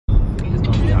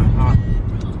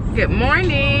Good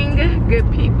morning,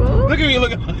 good people. Look at me,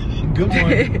 look at me. Good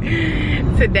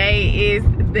morning. Today is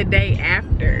the day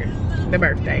after the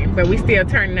birthday, but we still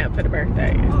turning up for the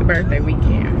birthday. It's the birthday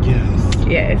weekend. Yes.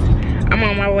 Yes. I'm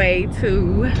on my way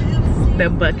to the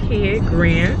Buckhead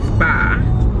Grand Spa.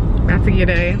 About to get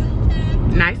a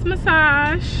nice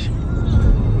massage.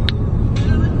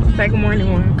 Say good morning,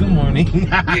 one. Good morning.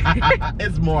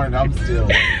 It's morning, I'm still.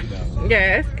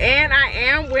 Yes, and I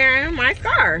am wearing my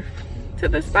scarf to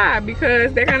the spa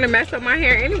because they're gonna mess up my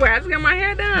hair anyway. I just got my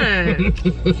hair done.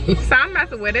 So I'm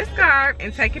about to wear this scarf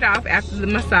and take it off after the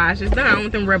massage is done. I don't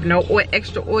want them rubbing no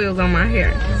extra oils on my hair.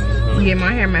 Get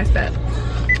my hair messed up.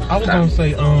 I was gonna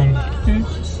say,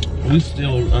 we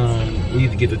still need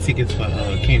to get the tickets for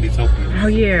Candytopia. Oh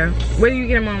yeah. Where do you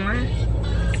get them online?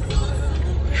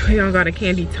 We're gonna go to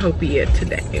Candytopia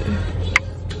today.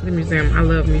 The museum. I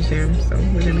love museums, so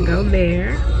we're gonna go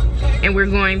there. And we're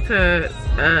going to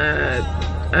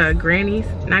Granny's,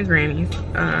 not Granny's,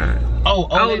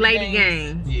 Old Lady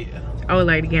Gang. Yeah. Old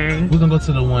Lady Gang. We're gonna go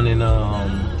to the one in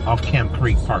off Camp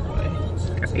Creek Parkway.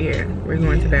 Yeah, we're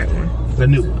going to that one. The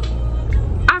new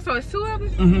one. Oh, so it's two of them?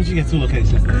 Mm-hmm, she got 2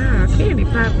 locations. Ah, Candy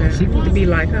poppin'. She need to be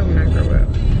like her when I grow up.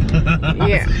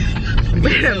 Yeah.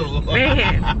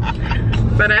 Man.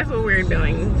 So that's what we're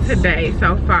doing today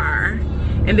so far.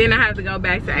 And then I have to go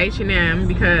back to H&M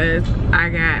because I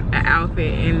got an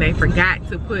outfit and they forgot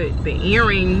to put the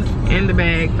earrings in the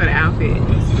bag for the outfit.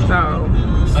 So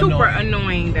super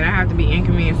annoying that I have to be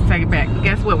inconvenienced to take it back. But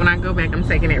guess what? When I go back, I'm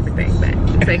taking everything back.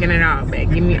 I'm taking it all back.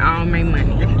 Give me all my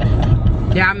money.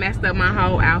 Y'all messed up my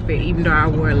whole outfit even though I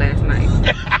wore it last night.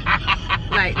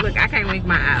 Like, look, I can't wink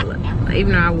my eye, look,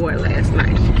 even though I wore it last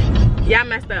night. Y'all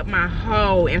messed up my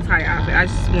whole entire outfit. I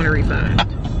just want a refund.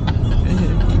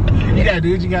 You gotta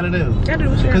do what you gotta do. Gotta do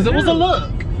what you gotta do. Because it was a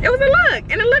look. It was a look.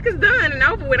 And the look is done and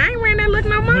over with. I ain't wearing that look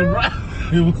no more. Right.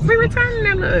 We returning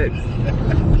that look.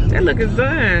 That look is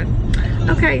done.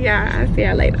 Okay, y'all. I'll see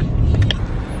y'all later.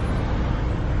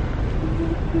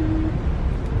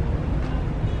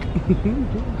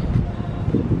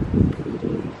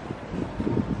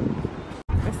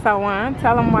 So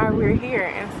tell them why we're here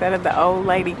instead of the Old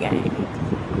Lady Gang.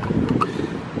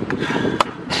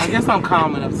 I guess I'm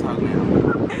calm enough to talk now.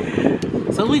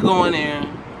 So we go in there.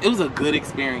 It was a good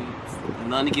experience.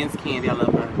 None against Candy, I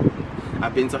love her.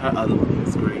 I've been to her other one,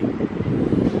 it's great.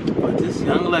 But this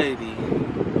young lady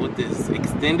with this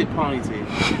extended ponytail,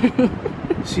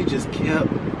 she just kept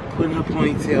putting her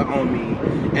ponytail on me.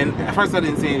 And at first I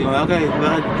didn't say anything, like, okay,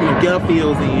 well, you know, get her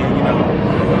feels in, you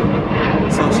know.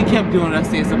 So she kept doing it, I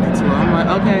said something to her. I'm like,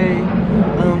 okay,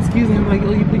 excuse me. I'm like,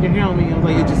 oh, you put your hair on me. I was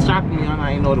like, it just shocked me.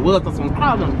 I didn't know what it was. That's someone's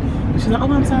problem. And she's like,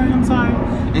 oh, I'm sorry.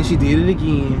 And she did it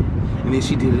again. And then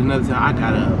she did it another time. I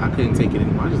got up. I couldn't take it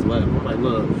anymore. I just left. I'm like,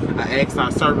 look, I asked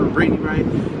our server, Brittany, right?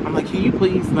 I'm like, can you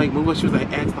please, like, move up? She was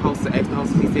like, ask the hostess.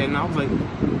 He said, no. I was like,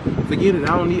 forget it.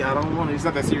 I don't want it. It's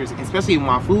not that serious. Especially when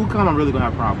my food comes, I'm really going to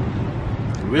have a problem.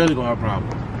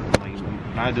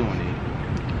 Like, not doing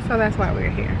it. So that's why we're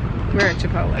here. We're at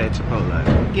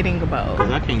Chipotle. Getting a bowl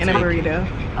I can't and a burrito.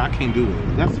 I can't do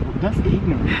it. That's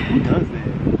ignorant. Who does that?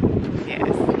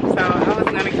 Yes. So I was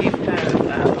gonna get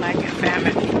the black and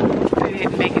salmon. We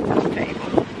didn't make it to the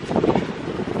table.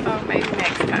 So maybe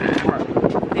next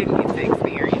time. Didn't get to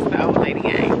experience the Old Lady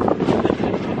Gang.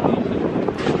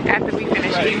 After we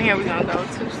finish eating here, we're gonna go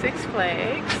to Six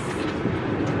Flags.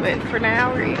 But for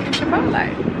now, we're eating Chipotle.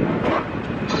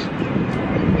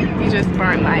 We just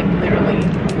burnt like literally,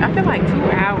 I feel like 2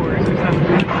 hours or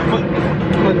something.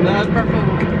 For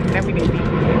food that we didn't eat.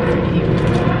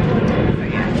 So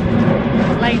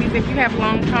yeah. Ladies, if you have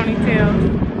long ponytails,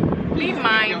 be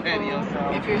mindful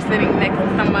if you're sitting next to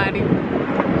somebody.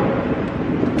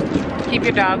 Keep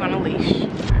your dog on a leash.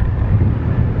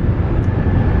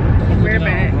 We're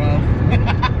back.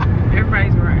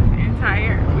 Everybody's rough and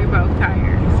tired. We're both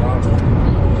tired.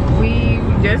 We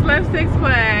just left Six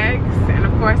Flags, and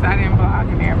of course I didn't vlog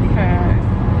in there because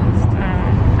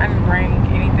I didn't bring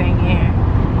anything in.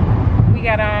 We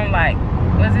got on like,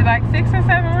 was it like 6 or 7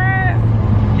 rides?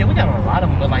 Yeah, we got on a lot of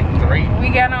them, but like 3. We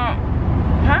got on,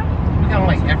 huh? We got on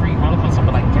like every roller coaster,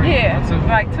 but like 3. Yeah,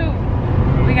 like 2.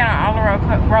 We got on all the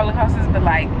roller coasters, but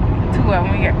like 2 of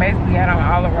them. We basically got on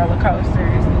all the roller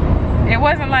coasters. It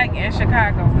wasn't like in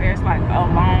Chicago where it's like a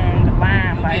long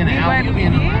line. Like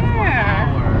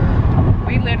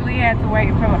we literally had to wait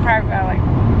for probably about like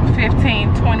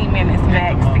 15-20 minutes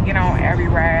max to get on every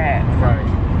ride. Right.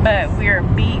 But we're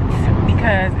beat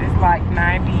because it's like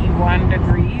 91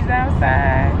 degrees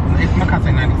outside. It's my car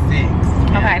say 96.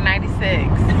 Okay, 96.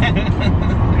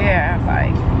 Yeah,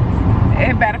 like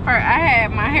it better first. I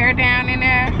had my hair down in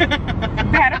there.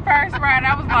 Better first ride,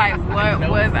 I was like, what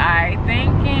was I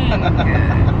thinking?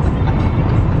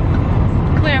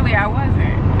 Clearly I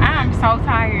wasn't. I'm so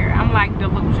tired. I'm like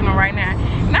delusional right now.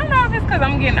 And I don't know if it's because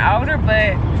I'm getting older,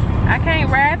 but I can't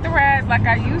ride the rides like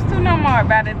I used to no more.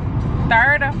 About the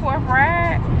third or fourth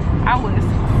ride, I was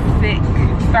sick,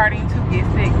 starting to get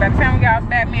sick. By the time we got off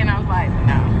Batman, I was like,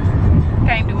 no,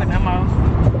 can't do it no more.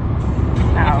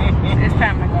 No, it's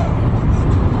time to go.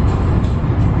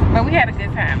 But we had a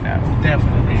good time though.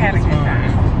 Definitely. We had a good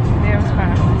time. It was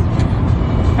fun.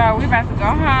 So we about to go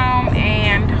home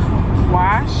and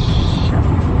wash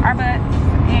our butts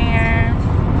and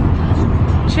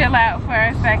chill out for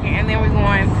a second, and then we're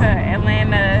going to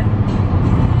Atlanta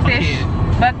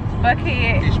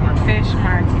Buckhead Fish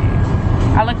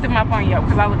Market. I looked them up on Yelp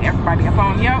because I look everybody up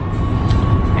on Yelp,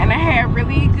 and they had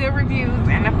really good reviews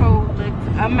and the food looked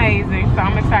amazing. So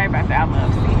I'm excited about that. I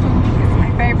love seafood. It's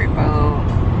my favorite food.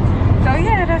 So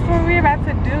yeah, that's what we're about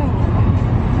to do.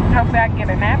 Hopefully I can get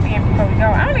a nap in before we go.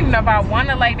 I don't even know if I want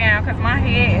to lay down because my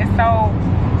head is so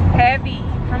heavy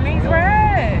from these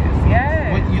rides.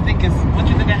 Yes. What you think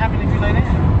happened if you lay down?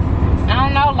 I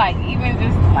don't know, like even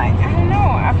just like, I don't know.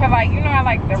 I feel like, you know, I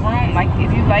like the room, like if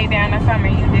you lay down or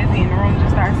something and you dizzy and the room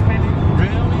just starts spinning.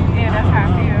 Really? Yeah, that's how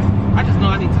I feel. I just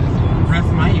know I need to rest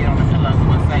my head on the pillow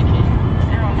once I can.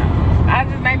 I don't know.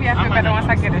 Maybe I feel better once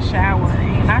I get a shower.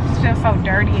 And I just feel so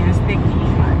dirty and sticky.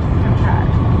 Like, I'm tired.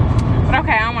 But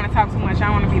okay, I don't want to talk too much. I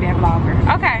don't want to be that vlogger.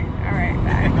 Okay, all right,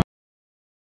 bye.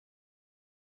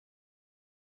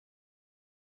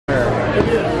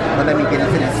 But let me get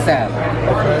into this salad.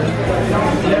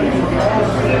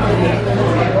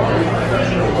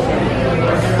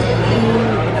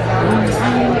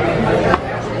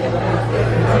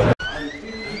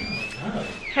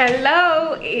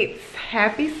 Hello, it's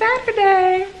Happy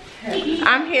Saturday.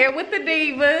 I'm here with the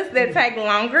divas that take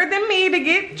longer than me to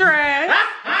get dressed.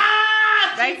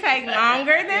 They take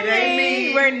longer than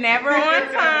me. We're never on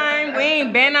time. We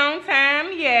ain't been on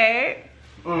time yet.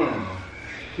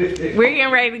 We're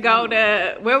getting ready to go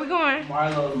to, where we going?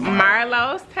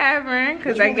 Marlowe's Tavern,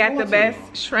 because they got the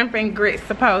best shrimp and grits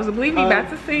supposedly. We about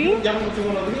to see.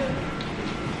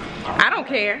 I don't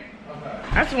care.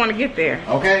 I just want to get there.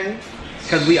 Okay.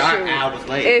 Because we are hours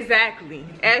late. Exactly.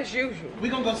 As usual. We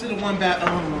gonna go see the one that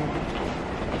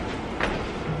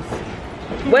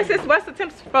What's the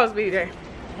temp supposed to be there?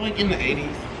 like in the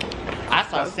 80s. I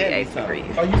saw 70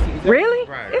 degrees. Oh, you see? Really?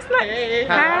 Right. It's not.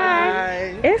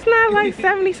 Hi. It's not like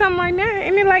 70 something right now.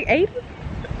 Isn't it like 80?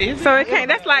 So it can't.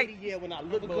 That's like. Yeah, when I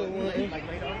look good.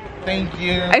 Thank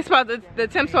you. It's supposed to, the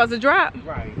temp's supposed to drop.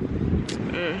 Right.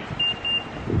 Yeah.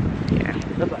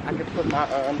 I can put my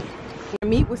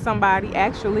Meet with somebody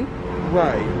actually.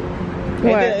 Right. And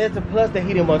then it's a plus that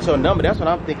he didn't want your number. That's what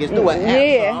I'm thinking. It's through an app.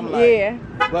 Yeah, So I'm like, yeah.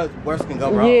 What worse can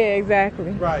go wrong? Yeah,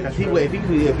 exactly. Right. Because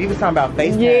if he was talking about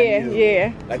FaceTime you,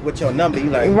 yeah. like with your number, you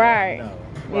like, Right.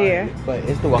 No. Yeah. But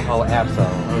it's through a whole app, so.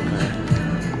 Okay.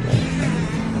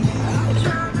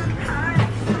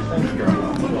 Thanks, girl.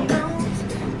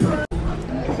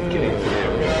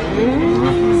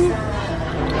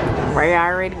 Ray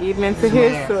already getting into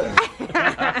his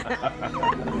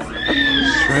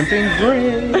Shrimp and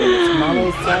grits.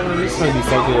 Marlowe's Tavern. This is gonna be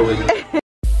so good with you.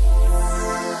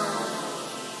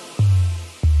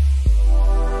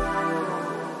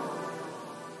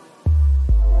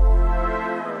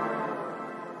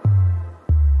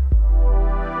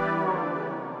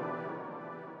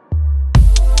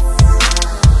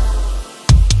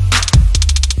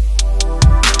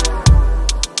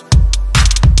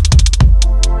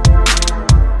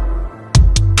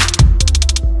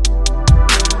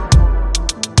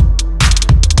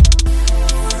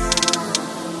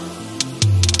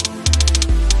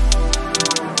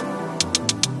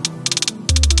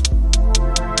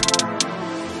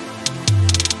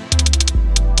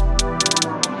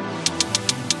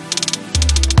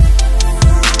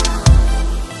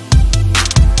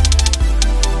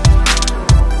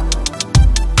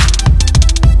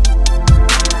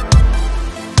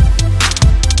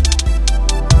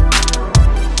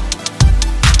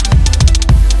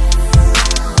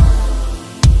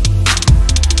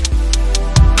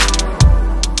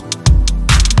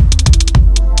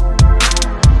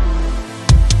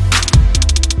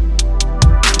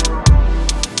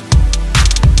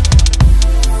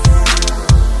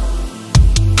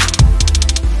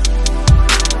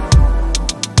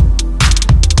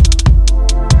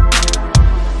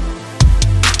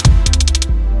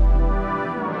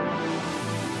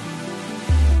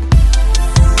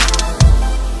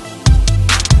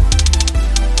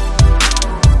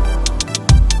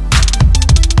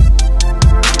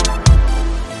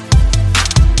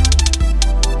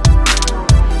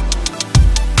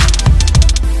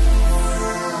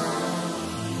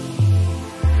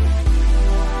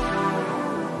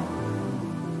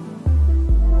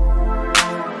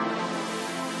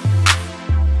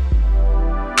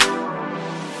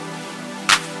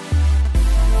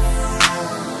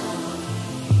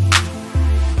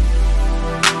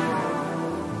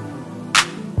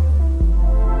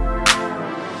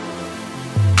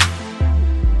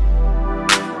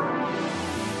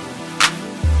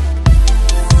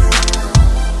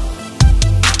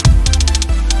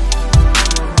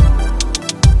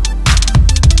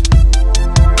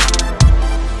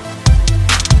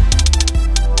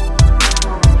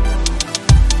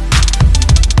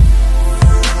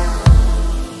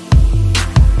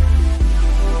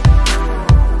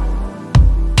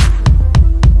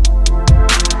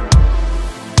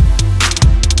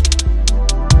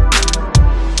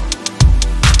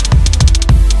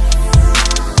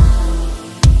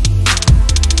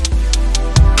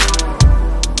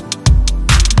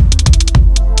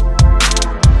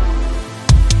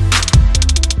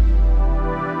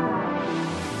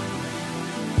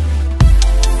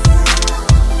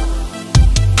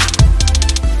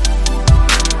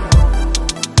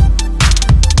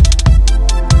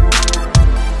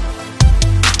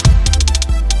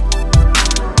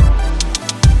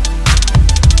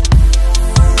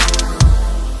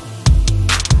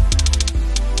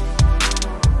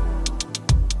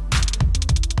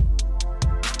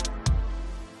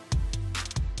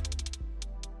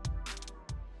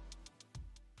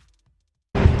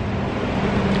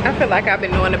 feel like I've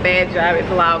been doing a bad job at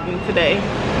vlogging today.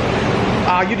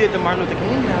 Oh, you did the Martin Luther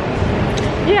King now.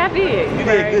 Yeah, I did. You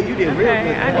did good. You did real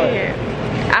good. I did.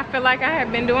 I feel like I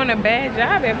have been doing a bad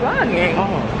job at vlogging.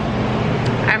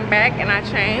 I'm back and I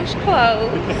changed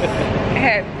clothes. I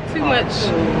had too much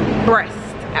breast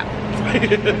out.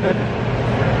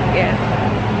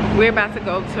 Yeah. We're about to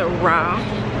go to Raw.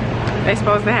 They're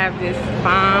supposed to have this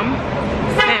bomb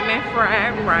salmon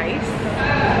fried rice.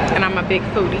 And I'm a big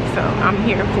foodie, so I'm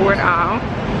here for it all.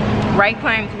 Ray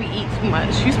claims we eat too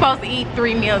much. You're supposed to eat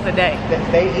 3 meals a day.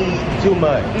 They eat too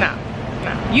much. No.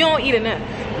 You don't eat enough.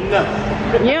 No.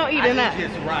 You don't eat enough. I eat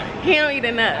just right. He don't eat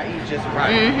enough. I eat just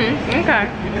right. Okay.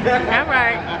 All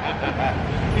right.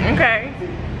 Okay.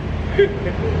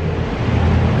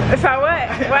 So what?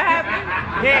 What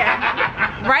happened?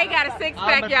 Yeah. Ray got a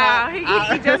 6-pack, y'all.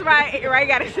 He just right. Ray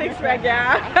got a 6-pack,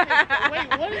 y'all. Wait,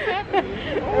 what is happening?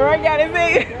 Ray got a 6.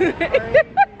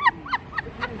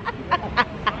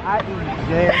 I eat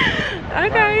just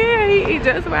Okay, yeah, he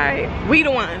just right. We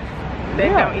the ones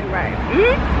that don't eat right.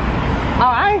 Oh,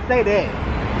 I ain't say that.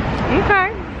 Okay.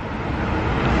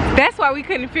 That's why we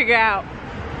couldn't figure out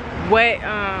what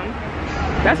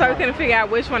that's why we couldn't figure out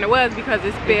which one it was, because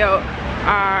it's spelled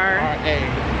R-A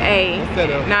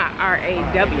not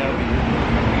R-A-W.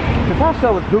 Cause I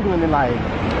sure was Googling it like,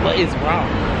 What is wrong?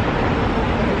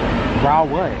 raw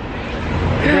what?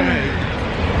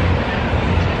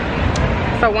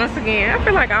 So once again, I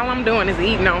feel like all I'm doing is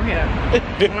eating on here.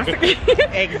 Once again,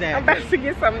 Exactly. I'm about to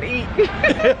get something to eat.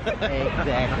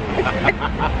 Exactly.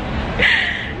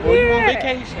 Well, you on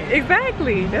vacation.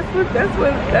 Exactly. That's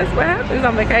what happens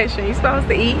on vacation. You're supposed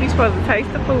to eat. You're supposed to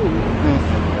taste the food.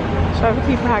 Show the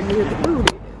people how good the food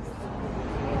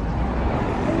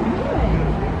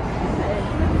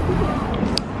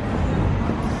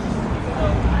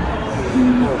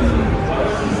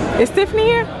is. Is Tiffany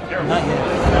here? Not yet.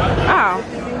 Oh.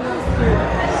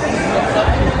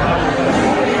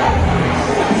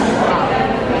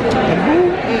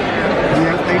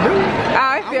 Yes, they do.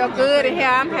 Oh, it feels good in here.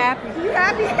 I'm happy. You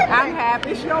happy? I'm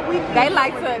happy. It's your weekend. They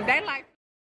like